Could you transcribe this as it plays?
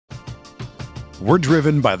We're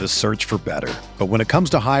driven by the search for better. But when it comes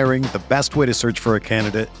to hiring, the best way to search for a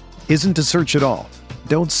candidate isn't to search at all.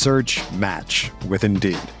 Don't search, match with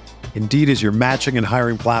Indeed. Indeed is your matching and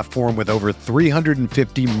hiring platform with over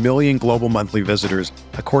 350 million global monthly visitors,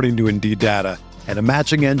 according to Indeed data, and a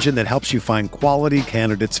matching engine that helps you find quality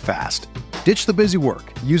candidates fast. Ditch the busy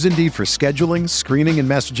work. Use Indeed for scheduling, screening, and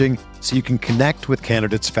messaging so you can connect with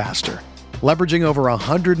candidates faster. Leveraging over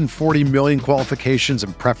 140 million qualifications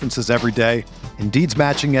and preferences every day, Indeed's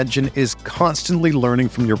matching engine is constantly learning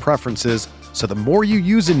from your preferences, so the more you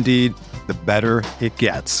use Indeed, the better it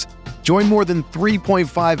gets. Join more than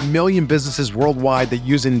 3.5 million businesses worldwide that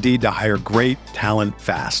use Indeed to hire great talent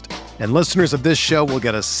fast. And listeners of this show will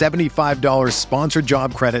get a $75 sponsored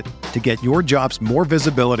job credit to get your jobs more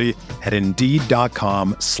visibility at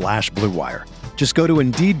Indeed.com/Blue Wire. Just go to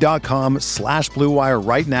Indeed.com/Blue Wire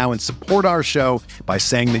right now and support our show by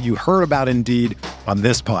saying that you heard about Indeed on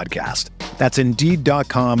this podcast. That's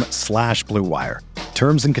Indeed.com/Blue Wire.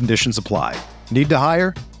 Terms and conditions apply. Need to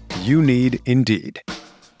hire? You need Indeed.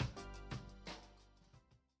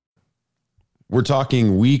 We're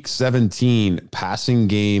talking week 17 passing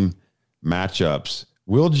game matchups.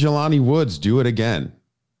 Will Jelani Woods do it again?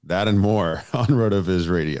 That and more on RotoViz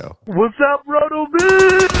Radio. What's up,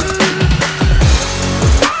 RotoViz?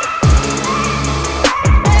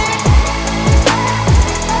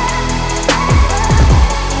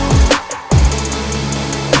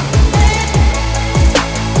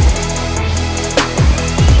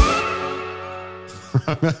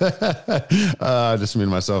 Just made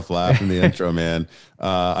myself laugh in the intro, man.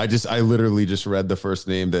 I literally just read the first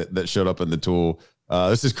name that showed up in the tool.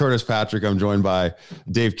 This is Curtis Patrick. I'm joined by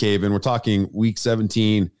Dave Caven. We're talking week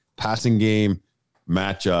 17 passing game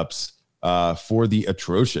matchups for the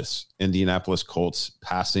atrocious Indianapolis Colts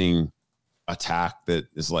passing attack that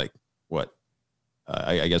is like, what?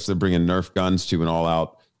 I guess they're bringing Nerf guns to an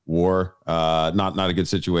all-out war. Not a good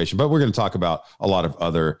situation, but we're going to talk about a lot of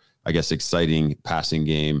other, I guess, exciting passing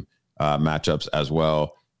game matchups as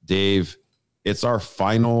well. Dave, it's our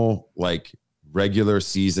final regular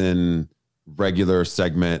season, regular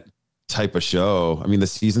segment type of show. I mean, the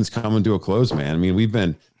season's coming to a close, man. I mean, we've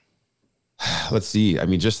been, let's see. I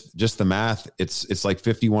mean, just the math, it's like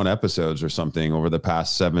 51 episodes or something over the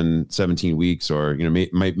past 17 weeks, or,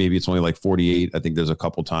 maybe it's only like 48. I think there's a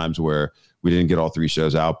couple times where we didn't get all three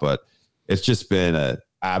shows out, but it's just been an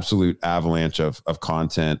absolute avalanche of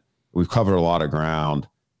content. We've covered a lot of ground.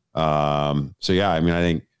 So yeah, I mean, I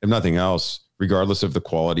think if nothing else, regardless of the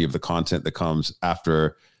quality of the content that comes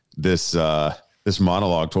after this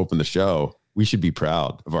monologue to open the show, we should be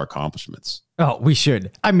proud of our accomplishments. Oh, we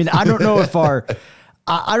should. I mean, I don't know if our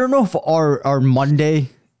Monday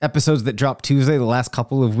episodes that dropped Tuesday the last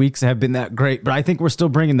couple of weeks have been that great, but I think we're still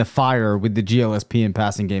bringing the fire with the GLSP and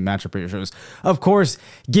passing game matchup ratios. Of course,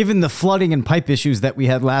 given the flooding and pipe issues that we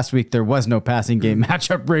had last week, there was no passing game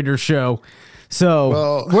matchup rater show.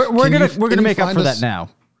 So we're gonna make up for that now.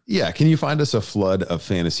 Yeah, can you find us a flood of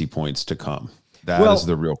fantasy points to come? That is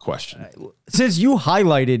the real question. Since you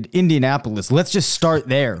highlighted Indianapolis, let's just start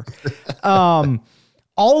there.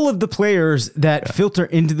 All of the players that filter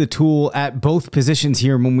into the tool at both positions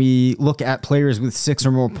here, when we look at players with 6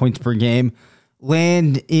 or more points per game,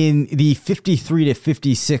 land in the 53 to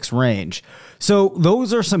 56 range. So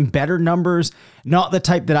those are some better numbers, not the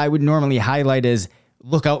type that I would normally highlight as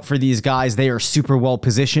look out for these guys. They are super well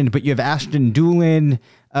positioned, but you have Ashton Doolin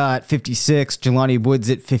at 56, Jelani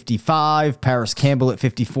Woods at 55, Paris Campbell at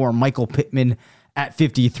 54, Michael Pittman at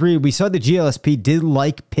 53. We saw the GLSP did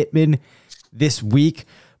like Pittman this week.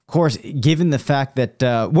 Of course, given the fact that,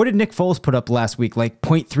 what did Nick Foles put up last week? Like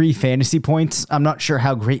 0.3 fantasy points. I'm not sure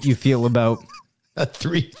how great you feel about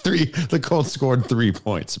three. The Colts scored 3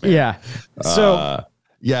 points, man. Yeah. So,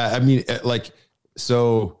 yeah, I mean,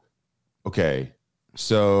 okay.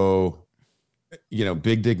 So,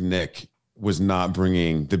 Big Dick Nick was not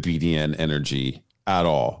bringing the BDN energy at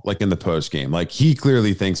all, like in the post game. Like, he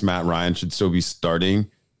clearly thinks Matt Ryan should still be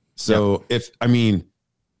starting. So if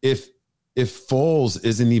Foles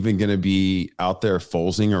isn't even going to be out there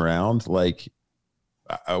Folesing around, like,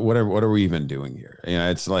 what are we even doing here?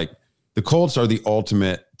 It's like the Colts are the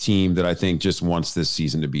ultimate team that I think just wants this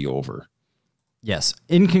season to be over. Yes.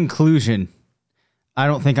 In conclusion, I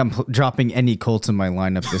don't think I'm dropping any Colts in my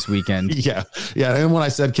lineup this weekend. Yeah. And when I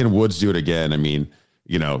said, can Woods do it again? I mean,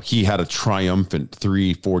 he had a triumphant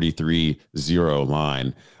 343-0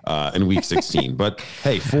 line in week 16. But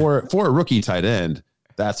hey, for a rookie tight end,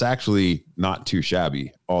 that's actually not too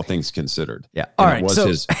shabby, all things considered. Yeah. All right. It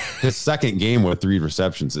was his second game with 3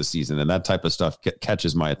 receptions this season, and that type of stuff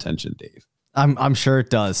catches my attention, Dave. I'm sure it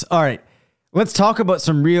does. All right. Let's talk about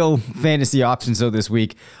some real fantasy options, though, this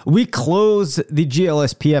week. We closed the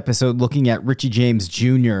GLSP episode looking at Richie James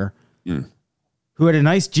Jr., who had a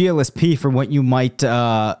nice GLSP for what you might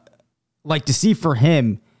like to see for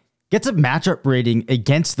him. Gets a matchup rating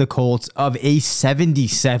against the Colts of a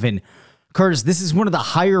 77. Curtis, this is one of the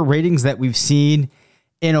higher ratings that we've seen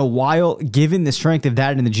in a while, given the strength of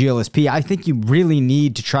that in the GLSP. I think you really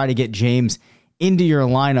need to try to get James into your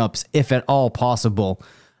lineups, if at all possible.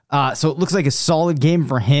 So it looks like a solid game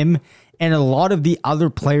for him and a lot of the other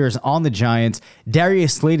players on the Giants.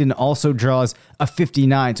 Darius Slayton also draws a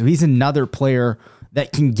 59, so he's another player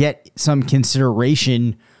that can get some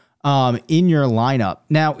consideration in your lineup.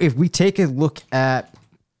 Now, if we take a look at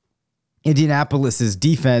Indianapolis's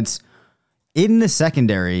defense in the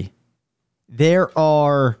secondary, there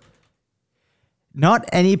are not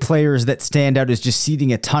any players that stand out as just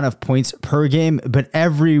ceding a ton of points per game, but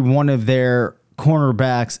every one of their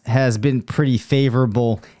cornerbacks has been pretty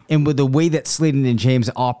favorable. And with the way that Slayton and James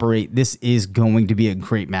operate, this is going to be a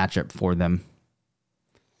great matchup for them.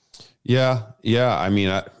 Yeah. I mean,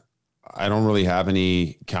 I don't really have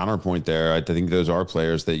any counterpoint there. I think those are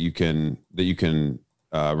players that you can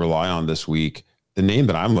rely on this week. The name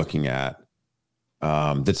that I'm looking at,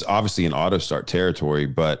 that's obviously in auto start territory,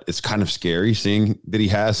 but it's kind of scary seeing that he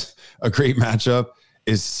has a great matchup,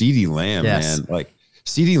 is CeeDee Lamb, man. Like,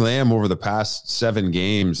 CeeDee Lamb over the past 7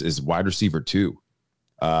 games is wide receiver 2.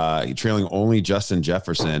 Trailing only Justin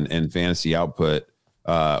Jefferson in fantasy output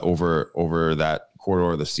over that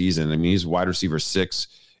quarter of the season. I mean, he's wide receiver 6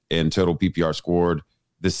 in total PPR scored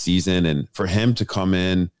this season. And for him to come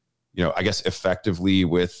in, I guess effectively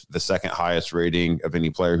with the second highest rating of any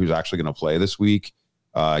player who's actually going to play this week,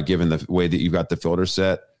 given the way that you've got the filter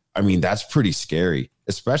set, I mean, that's pretty scary,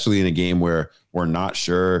 especially in a game where we're not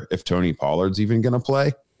sure if Tony Pollard's even going to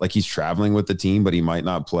play. Like, he's traveling with the team, but he might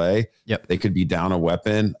not play. Yep. They could be down a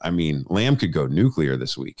weapon. I mean, Lamb could go nuclear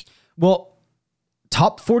this week. Well,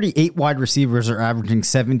 top 48 wide receivers are averaging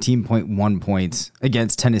 17.1 points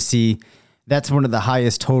against Tennessee. That's one of the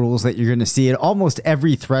highest totals that you're going to see at almost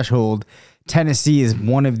every threshold. Tennessee is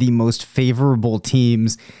one of the most favorable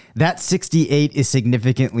teams. That 68 is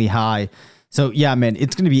significantly high. So, yeah, man,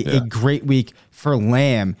 it's going to be a great week for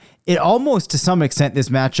Lamb. It almost, to some extent, this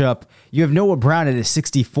matchup, you have Noah Brown at a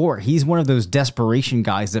 64. He's one of those desperation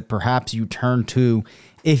guys that perhaps you turn to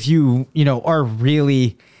if you are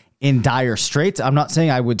really in dire straits. I'm not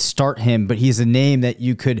saying I would start him, but he's a name that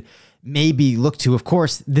you could maybe look to. Of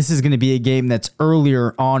course, this is going to be a game that's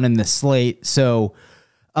earlier on in the slate, so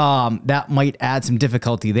that might add some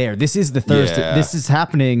difficulty there. This is the Thursday. Yeah. This is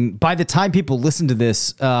happening by the time people listen to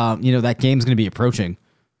this. That game's going to be approaching.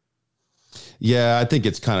 Yeah, I think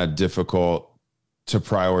it's kind of difficult to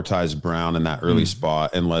prioritize Brown in that early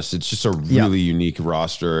spot unless it's just a really unique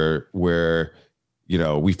roster where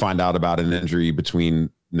we find out about an injury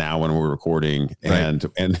between now when we're recording and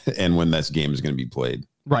when this game is going to be played.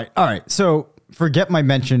 Right. All right. So forget my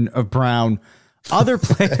mention of Brown. Other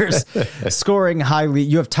players scoring highly.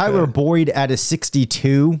 You have Tyler Boyd at a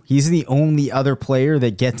 62. He's the only other player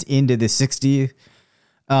that gets into the 60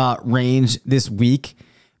 range this week.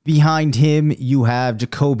 Behind him, you have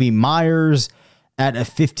Jacoby Myers at a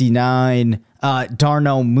 59.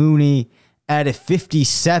 Darnell Mooney at a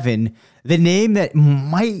 57. The name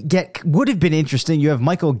that would have been interesting, you have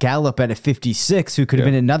Michael Gallup at a 56, who could have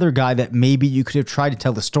been another guy that maybe you could have tried to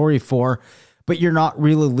tell the story for, but you're not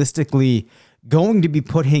realistically going to be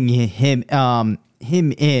putting him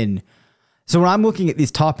in. So when I'm looking at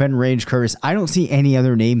these top end range, Curtis, I don't see any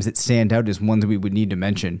other names that stand out as ones that we would need to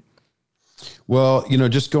mention. Well,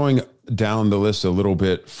 just going down the list a little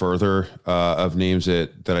bit further of names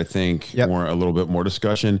that I think warrant a little bit more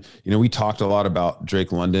discussion. We talked a lot about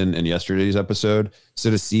Drake London in yesterday's episode.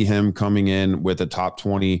 So to see him coming in with a top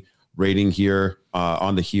 20 rating here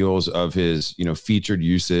on the heels of his, featured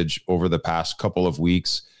usage over the past couple of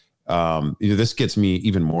weeks, this gets me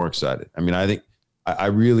even more excited. I mean, I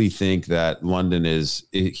really think that London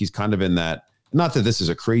he's kind of in that, not that this is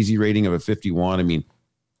a crazy rating of a 51. I mean,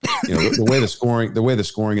 the way the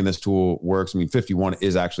scoring in this tool works, I mean, 51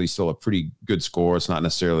 is actually still a pretty good score. It's not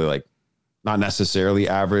necessarily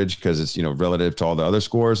average because it's, relative to all the other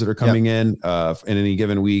scores that are coming in any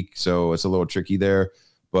given week. So it's a little tricky there,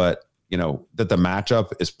 but that the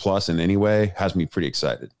matchup is plus in any way has me pretty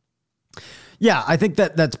excited. Yeah, I think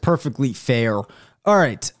that's perfectly fair. All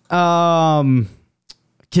right.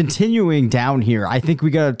 Continuing down here, I think we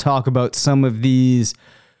got to talk about some of these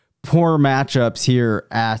poor matchups here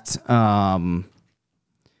at, I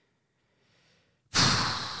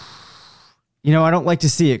don't like to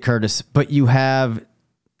see it, Curtis, but you have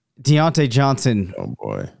Deontay Johnson. Oh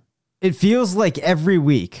boy. It feels like every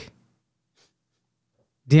week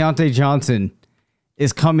Diontae Johnson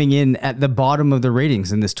is coming in at the bottom of the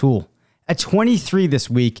ratings in this tool. At 23 this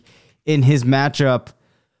week in his matchup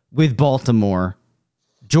with Baltimore.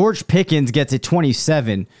 George Pickens gets at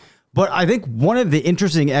 27. But I think one of the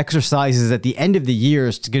interesting exercises at the end of the year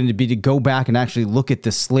is going to be to go back and actually look at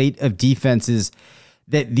the slate of defenses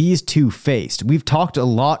that these two faced. We've talked a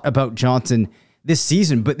lot about Johnson this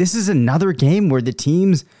season, but this is another game where the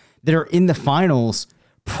teams that are in the finals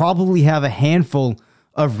probably have a handful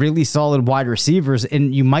of really solid wide receivers,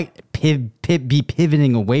 and you might be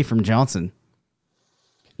pivoting away from Johnson.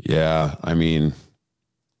 Yeah, I mean,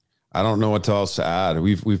 I don't know what else to add.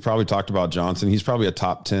 We've probably talked about Johnson. He's probably a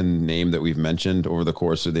top 10 name that we've mentioned over the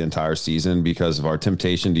course of the entire season because of our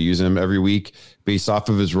temptation to use him every week based off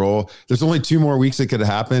of his role. There's only 2 more weeks it could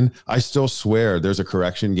happen. I still swear there's a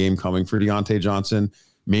correction game coming for Diontae Johnson.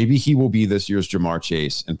 Maybe he will be this year's Jamar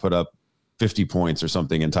Chase and put up 50 points or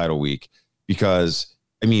something in title week because,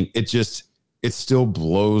 I mean, it still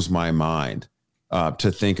blows my mind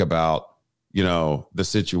to think about, the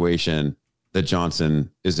situation that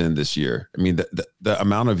Johnson is in this year. I mean, the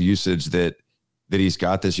amount of usage that he's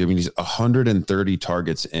got this year. I mean, he's 130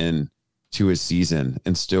 targets in to his season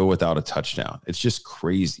and still without a touchdown. It's just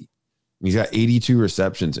crazy. He's got 82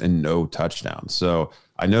 receptions and no touchdowns. So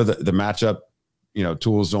I know that the matchup,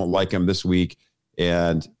 tools don't like him this week.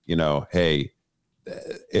 And, hey,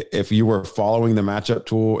 if you were following the matchup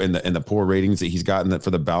tool and the poor ratings that he's gotten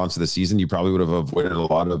for the balance of the season, you probably would have avoided a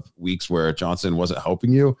lot of weeks where Johnson wasn't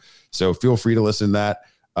helping you. So feel free to listen to that.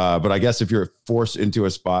 But I guess if you're forced into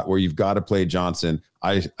a spot where you've got to play Johnson,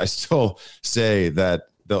 I still say that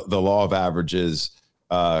the law of averages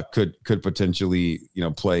could potentially,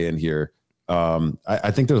 play in here.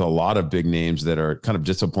 I think there's a lot of big names that are kind of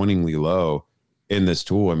disappointingly low in this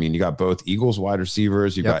tool. I mean, you got both Eagles wide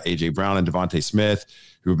receivers. You've got AJ Brown and Devontae Smith,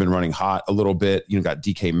 who've been running hot a little bit. You got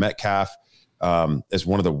DK Metcalf as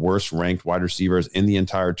one of the worst ranked wide receivers in the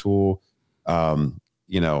entire tool.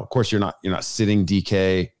 Of course, you're not sitting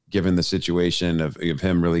DK given the situation of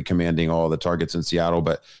him really commanding all the targets in Seattle.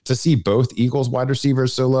 But to see both Eagles wide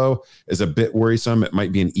receivers so low is a bit worrisome. It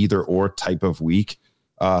might be an either or type of week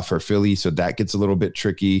for Philly. So that gets a little bit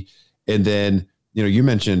tricky. And then, you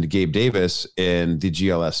mentioned Gabe Davis in the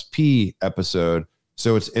GLSP episode.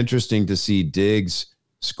 So it's interesting to see Diggs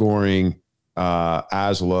scoring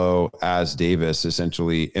as low as Davis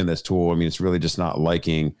essentially in this tool. I mean, it's really just not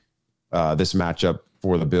liking this matchup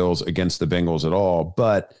for the Bills against the Bengals at all.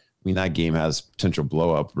 But I mean, that game has potential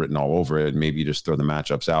blow up written all over it. Maybe you just throw the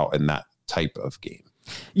matchups out in that type of game.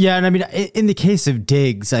 Yeah, and I mean, in the case of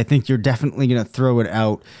Diggs, I think you're definitely going to throw it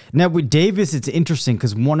out. Now, with Davis, it's interesting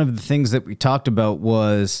because one of the things that we talked about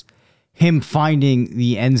was him finding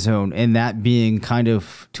the end zone and that being kind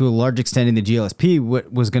of, to a large extent in the GLSP,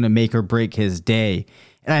 what was going to make or break his day.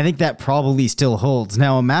 And I think that probably still holds.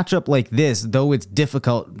 Now, a matchup like this, though it's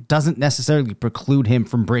difficult, doesn't necessarily preclude him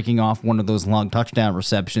from breaking off one of those long touchdown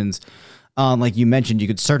receptions. Like you mentioned, you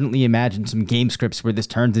could certainly imagine some game scripts where this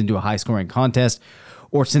turns into a high-scoring contest,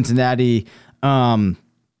 or Cincinnati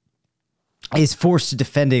is forced to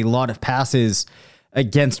defend a lot of passes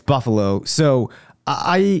against Buffalo. So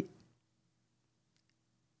I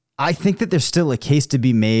think that there's still a case to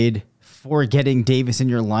be made for getting Davis in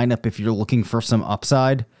your lineup if you're looking for some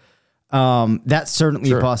upside. That's certainly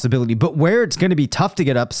a possibility. But where it's going to be tough to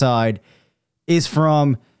get upside is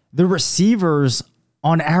from the receivers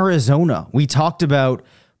on Arizona. We talked about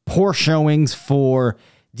poor showings for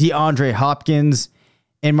DeAndre Hopkins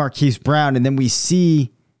and Marquise Brown, and then we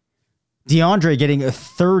see DeAndre getting a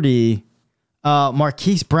 30,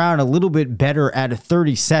 Marquise Brown a little bit better at a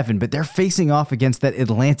 37, but they're facing off against that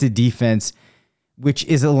Atlanta defense, which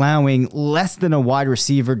is allowing less than a wide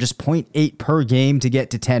receiver, just 0.8 per game to get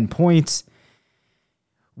to 10 points.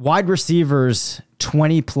 Wide receivers,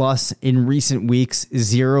 20 plus in recent weeks.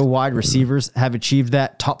 0 wide receivers have achieved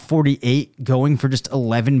that. Top 48 going for just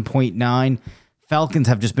 11.9. Falcons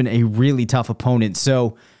have just been a really tough opponent.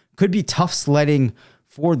 So could be tough sledding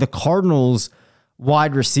for the Cardinals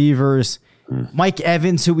wide receivers. Mike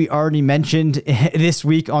Evans, who we already mentioned this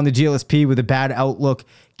week on the GLSP with a bad outlook,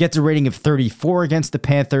 gets a rating of 34 against the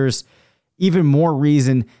Panthers. Even more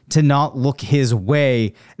reason to not look his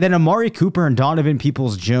way. Then Amari Cooper and Donovan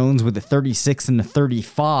Peoples-Jones with a 36 and a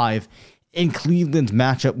 35 in Cleveland's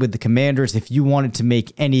matchup with the Commanders. If you wanted to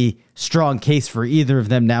make any strong case for either of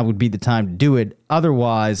them, now would be the time to do it.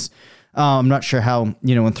 Otherwise, I'm not sure how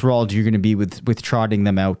enthralled you're going to be with trotting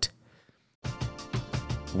them out.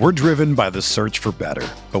 We're driven by the search for better.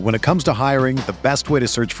 But when it comes to hiring, the best way to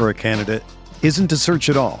search for a candidate isn't to search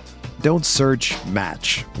at all. Don't search,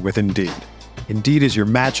 match with Indeed. Indeed is your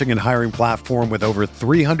matching and hiring platform with over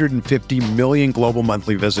 350 million global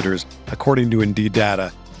monthly visitors, according to Indeed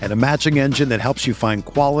data, and a matching engine that helps you find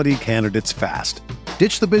quality candidates fast.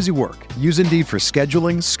 Ditch the busy work. Use Indeed for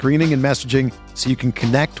scheduling, screening, and messaging so you can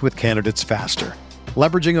connect with candidates faster.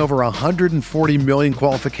 Leveraging over 140 million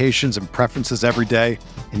qualifications and preferences every day,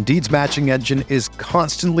 Indeed's matching engine is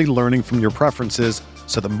constantly learning from your preferences,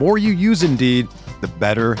 so the more you use Indeed, the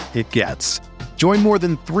better it gets. Join more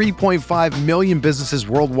than 3.5 million businesses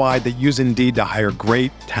worldwide that use Indeed to hire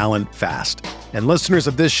great talent fast. And listeners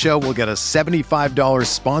of this show will get a $75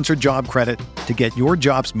 sponsored job credit to get your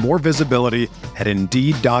jobs more visibility at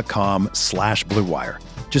Indeed.com/Blue Wire.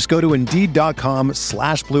 Just go to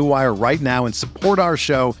Indeed.com/Blue Wire right now and support our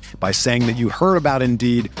show by saying that you heard about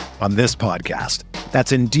Indeed on this podcast.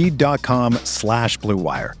 That's Indeed.com/Blue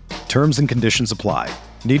Wire. Terms and conditions apply.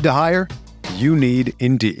 Need to hire? You need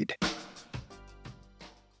Indeed.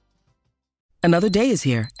 Another day is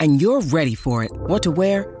here, and you're ready for it. What to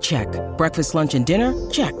wear? Check. Breakfast, lunch, and dinner?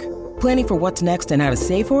 Check. Planning for what's next and how to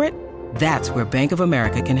save for it? That's where Bank of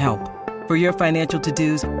America can help. For your financial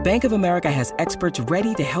to-dos, Bank of America has experts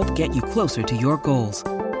ready to help get you closer to your goals.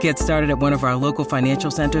 Get started at one of our local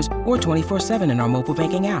financial centers or 24/7 in our mobile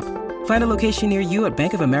banking app. Find a location near you at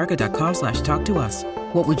bankofamerica.com/talktous.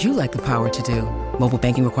 What would you like the power to do? Mobile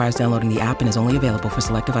banking requires downloading the app and is only available for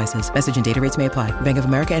select devices. Message and data rates may apply. Bank of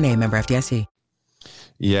America NA, member FDIC.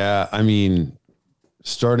 Yeah, I mean,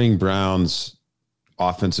 starting Browns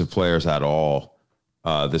offensive players at all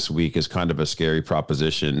this week is kind of a scary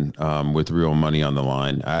proposition with real money on the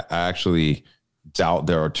line. I actually doubt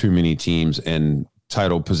there are too many teams in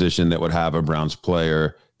title position that would have a Browns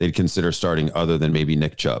player they'd consider starting other than maybe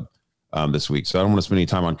Nick Chubb this week. So I don't want to spend any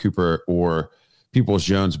time on Cooper or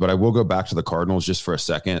Peoples-Jones, but I will go back to the Cardinals just for a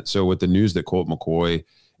second. So with the news that Colt McCoy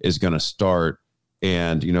is going to start,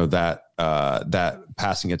 and you know that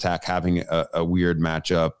passing attack having a weird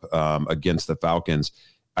matchup against the Falcons,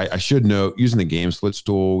 I should note, using the game splits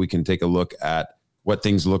tool, we can take a look at what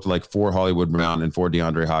things looked like for Hollywood Brown and for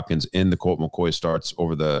DeAndre Hopkins in the Colt McCoy starts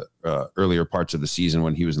over the earlier parts of the season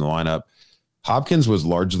when he was in the lineup. Hopkins was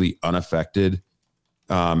largely unaffected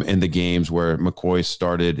in the games where McCoy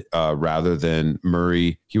started rather than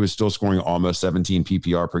Murray. He was still scoring almost 17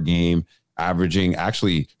 PPR per game, averaging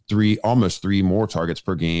actually almost three more targets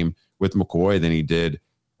per game with McCoy than he did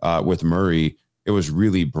with Murray. It was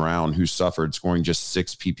really Brown who suffered, scoring just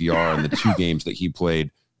 6 PPR in the 2 games that he played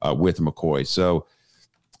with McCoy. So,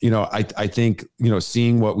 I think,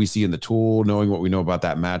 seeing what we see in the tool, knowing what we know about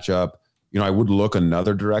that matchup, I would look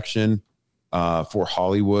another direction for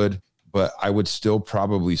Hollywood, but I would still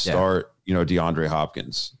probably start, DeAndre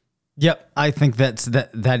Hopkins. Yep. I think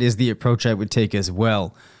that is the approach I would take as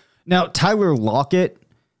well. Now, Tyler Lockett,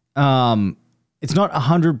 it's not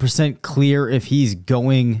 100% clear if he's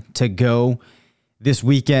going to go this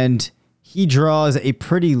weekend. He draws a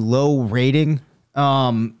pretty low rating.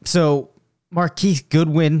 So Marquise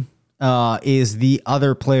Goodwin is the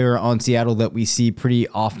other player on Seattle that we see pretty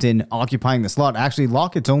often occupying the slot. Actually,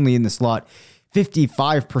 Lockett's only in the slot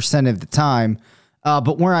 55% of the time.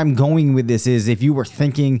 But where I'm going with this is, if you were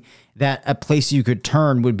thinking that a place you could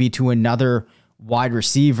turn would be to another wide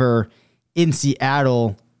receiver in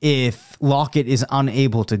Seattle, if Lockett is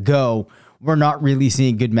unable to go, we're not really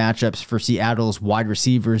seeing good matchups for Seattle's wide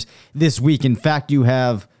receivers this week. In fact, you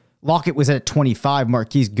have Lockett was at 25,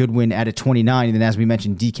 Marquise Goodwin at a 29, and then, as we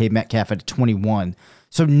mentioned, DK Metcalf at a 21.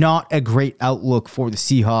 So not a great outlook for the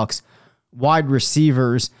Seahawks wide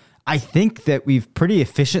receivers. I think that we've pretty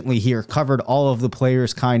efficiently here covered all of the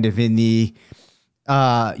players kind of in the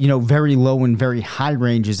very low and very high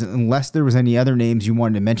ranges, unless there was any other names you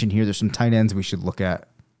wanted to mention here. There's some tight ends we should look at.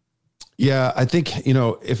 Yeah, I think,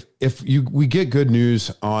 if we get good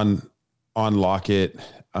news on Lockett,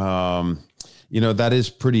 that is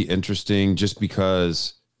pretty interesting, just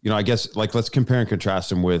because, I guess, like, let's compare and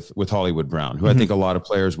contrast him with Hollywood Brown, who I think a lot of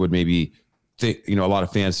players would maybe think, a lot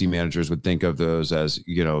of fantasy managers would think of those as,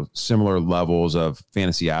 similar levels of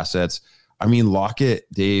fantasy assets. I mean, Lockett,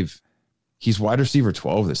 Dave, he's wide receiver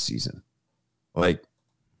 12 this season. Like,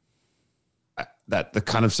 that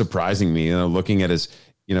kind of surprising me, looking at his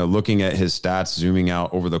stats, zooming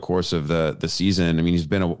out over the course of the season. I mean, he's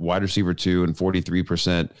been a wide receiver 2 in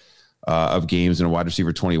 43% of games, and a wide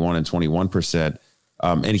receiver 21 and 21%.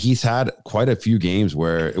 And he's had quite a few games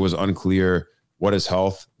where it was unclear what his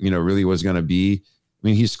health, really was going to be. I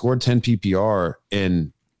mean, he scored 10 PPR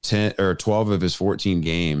in 10 or 12 of his 14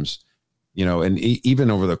 games, and even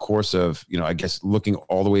over the course of, I guess, looking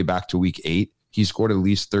all the way back to week 8, he scored at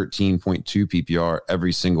least 13.2 PPR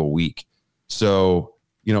every single week. So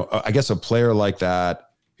I guess a player like that,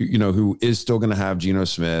 who is still going to have Geno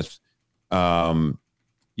Smith, in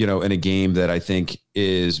a game that I think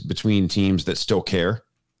is between teams that still care,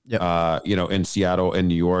 in Seattle and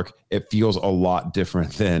New York, it feels a lot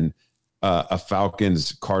different than a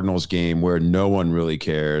Falcons Cardinals game where no one really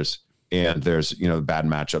cares. And there's, bad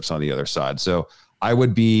matchups on the other side. So I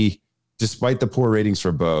would be, despite the poor ratings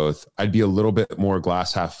for both, I'd be a little bit more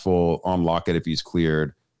glass half full on Lockett if he's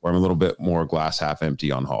cleared, or I'm a little bit more glass half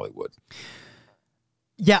empty on Hollywood.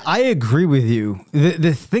 Yeah, I agree with you.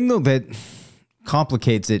 The thing, though, that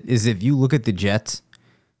complicates it is if you look at the Jets,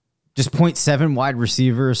 just 0.7 wide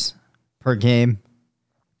receivers per game,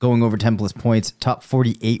 going over 10 plus points, top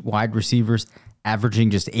 48 wide receivers, averaging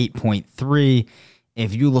just 8.3.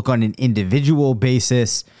 If you look on an individual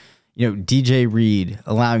basis, DJ Reed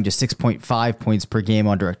allowing just 6.5 points per game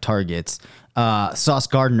on direct targets. Sauce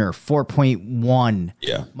Gardner, 4.1.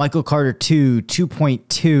 Yeah. Michael Carter,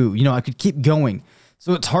 2.2. I could keep going.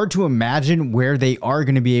 So it's hard to imagine where they are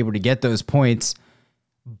going to be able to get those points.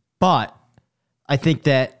 But I think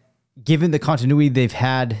that given the continuity they've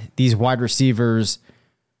had, these wide receivers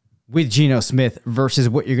with Geno Smith versus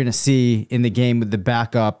what you're going to see in the game with the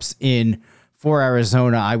backups for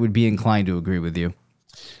Arizona, I would be inclined to agree with you.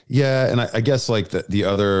 Yeah, and I guess like the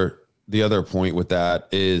other point with that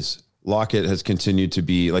is Lockett has continued to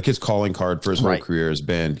be like his calling card for his whole career has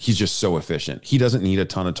been he's just so efficient. He doesn't need a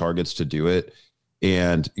ton of targets to do it.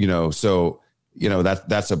 And, that's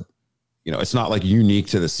a, it's not like unique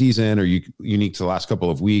to the season or unique to the last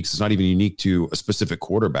couple of weeks. It's not even unique to a specific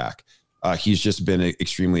quarterback. He's just been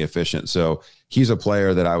extremely efficient. So he's a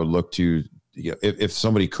player that I would look to, if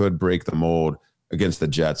somebody could break the mold against the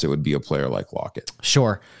Jets, it would be a player like Lockett.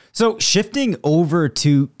 Sure. So shifting over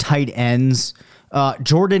to tight ends,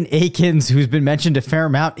 Jordan Akins, who's been mentioned a fair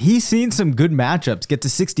amount, he's seen some good matchups, get to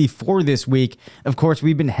 64 this week. Of course,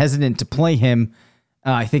 we've been hesitant to play him.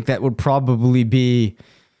 I think that would probably be,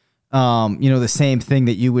 the same thing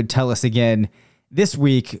that you would tell us again this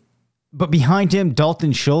week. But behind him,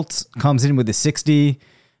 Dalton Schultz comes in with a 60.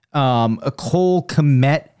 A Cole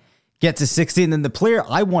Kmet gets a 60. And then the player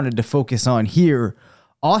I wanted to focus on here,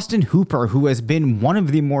 Austin Hooper, who has been one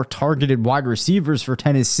of the more targeted wide receivers for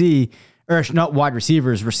Tennessee, or not wide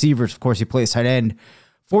receivers, Of course, he plays tight end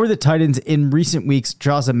for the Titans in recent weeks,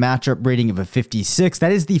 draws a matchup rating of a 56.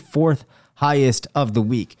 That is the fourth highest of the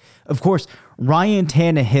week. Of course, Ryan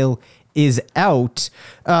Tannehill is out,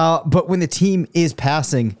 but when the team is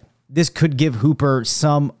passing, this could give Hooper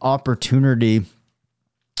some opportunity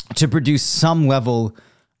to produce some level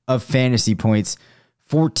of fantasy points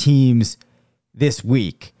for teams this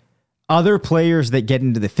week. Other players that get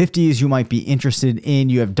into the 50s you might be interested in,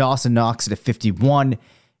 you have Dawson Knox at a 51.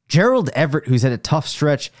 Gerald Everett, who's had a tough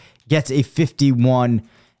stretch, gets a 51.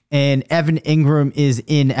 And Evan Ingram is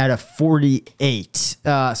in at a 48.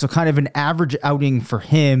 So kind of an average outing for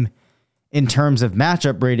him in terms of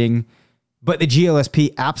matchup rating. But the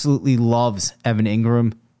GLSP absolutely loves Evan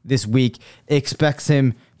Ingram this week, expects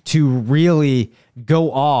him to really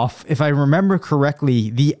go off. If I remember correctly,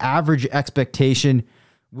 the average expectation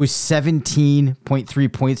was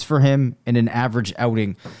 17.3 points for him in an average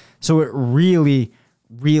outing. So it really,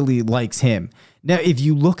 really likes him. Now, if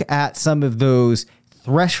you look at some of those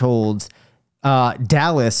thresholds,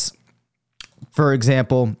 Dallas, for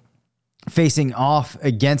example, facing off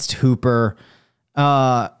against Hooper,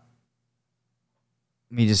 let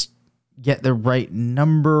me just get the right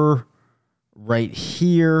number right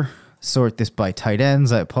here. Sort this by tight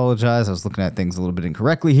ends. I apologize. I was looking at things a little bit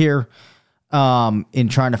incorrectly here. In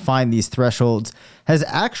trying to find these thresholds, has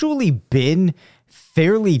actually been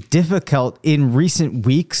fairly difficult in recent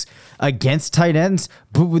weeks against tight ends,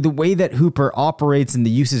 but with the way that Hooper operates and the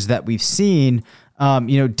uses that we've seen,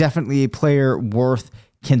 definitely a player worth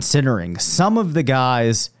considering. Some of the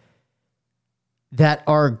guys that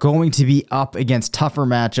are going to be up against tougher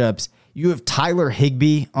matchups, you have Tyler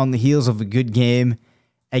Higbee on the heels of a good game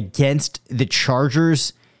against the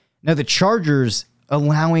Chargers. Now, the Chargers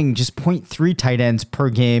allowing just 0.3 tight ends per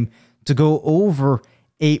game to go over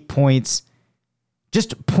 8 points,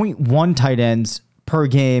 just 0.1 tight ends per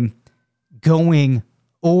game going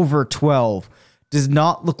over 12. Does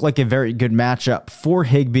not look like a very good matchup for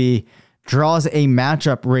Higbee. Draws a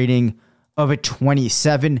matchup rating of a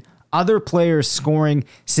 27. Other players scoring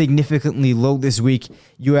significantly low this week.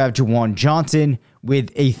 You have Juwan Johnson with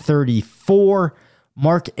a 34.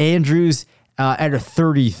 Mark Andrews at a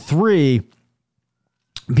 33.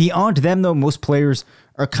 Beyond them, though, most players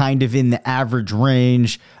are kind of in the average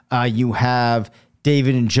range. You have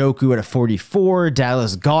David Njoku at a 44,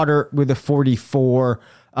 Dallas Goedert with a 44,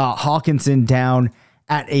 Hawkinson down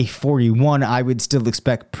at a 41. I would still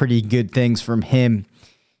expect pretty good things from him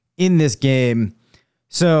in this game.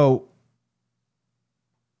 So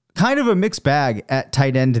kind of a mixed bag at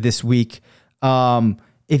tight end this week.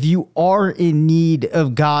 If you are in need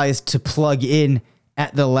of guys to plug in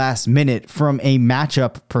at the last minute from a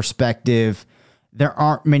matchup perspective, there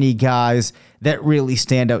aren't many guys that really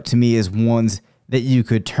stand out to me as ones that you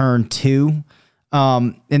could turn to.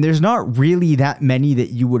 And there's not really that many that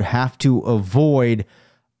you would have to avoid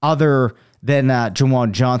other than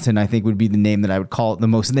Juwan Johnson, I think would be the name that I would call it the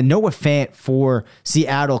most. And then Noah Fant for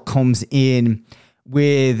Seattle comes in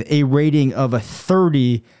with a rating of a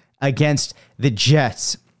 30 against the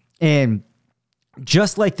Jets. And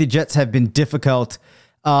just like the Jets have been difficult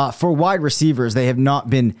for wide receivers, they have not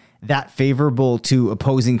been that favorable to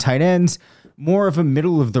opposing tight ends. More of a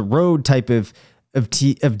middle of the road type of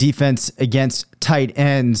defense against tight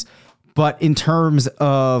ends. But in terms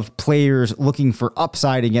of players looking for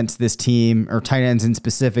upside against this team, or tight ends in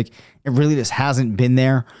specific, it really just hasn't been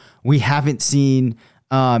there. We haven't seen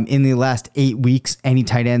in the last 8 weeks any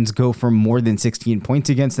tight ends go for more than 16 points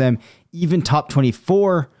against them. Even top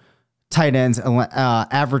 24 tight ends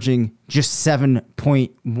averaging just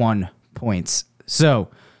 7.1 points. So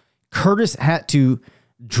Curtis had to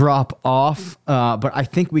drop off, but I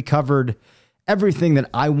think we covered everything that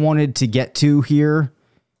I wanted to get to here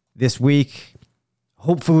this week.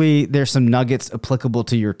 Hopefully there's some nuggets applicable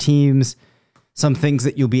to your teams, some things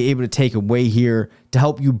that you'll be able to take away here to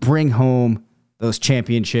help you bring home those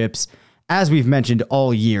championships. As we've mentioned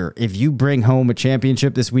all year, if you bring home a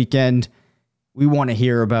championship this weekend, we want to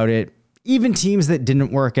hear about it. Even teams that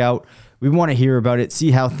didn't work out, we want to hear about it,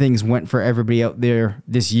 see how things went for everybody out there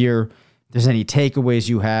this year. If there's any takeaways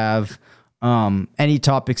you have, any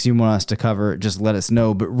topics you want us to cover, just let us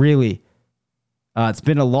know. But really, it's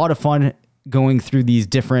been a lot of fun going through these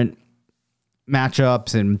different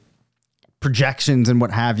matchups and projections and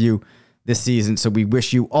what have you this season. So we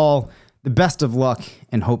wish you all the best of luck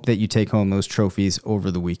and hope that you take home those trophies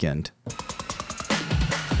over the weekend.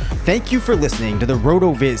 Thank you for listening to the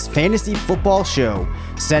RotoViz Fantasy Football Show.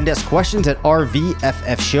 Send us questions at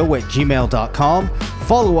rvffshow@gmail.com.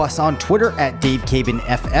 Follow us on Twitter at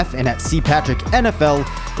DaveCabinFF and at CPatrickNFL.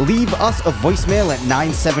 Leave us a voicemail at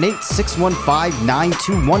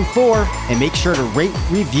 978-615-9214 and make sure to rate,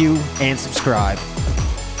 review, and subscribe.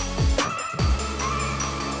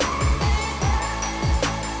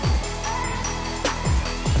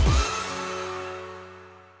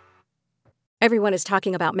 Everyone is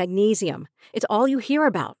talking about magnesium. It's all you hear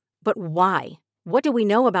about. But why? What do we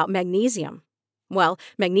know about magnesium? Well,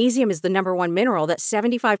 magnesium is the #1 mineral that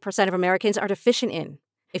 75% of Americans are deficient in.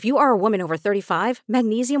 If you are a woman over 35,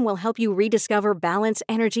 magnesium will help you rediscover balance,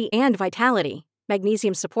 energy, and vitality.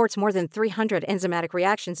 Magnesium supports more than 300 enzymatic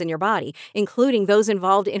reactions in your body, including those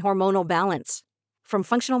involved in hormonal balance. From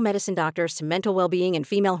functional medicine doctors to mental well-being and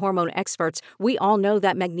female hormone experts, we all know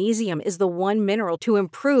that magnesium is the one mineral to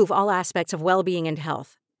improve all aspects of well-being and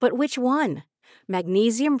health. But which one?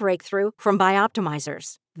 Magnesium Breakthrough from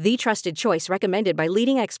Bioptimizers, the trusted choice recommended by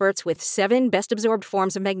leading experts with 7 best-absorbed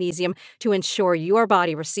forms of magnesium to ensure your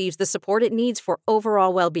body receives the support it needs for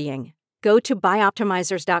overall well-being. Go to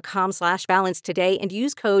bioptimizers.com/balance today and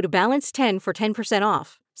use code BALANCE10 for 10%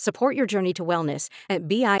 off. Support your journey to wellness at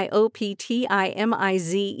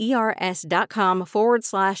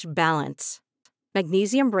bioptimizers.com/balance.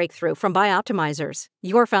 Magnesium Breakthrough from Bioptimizers,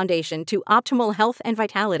 your foundation to optimal health and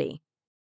vitality.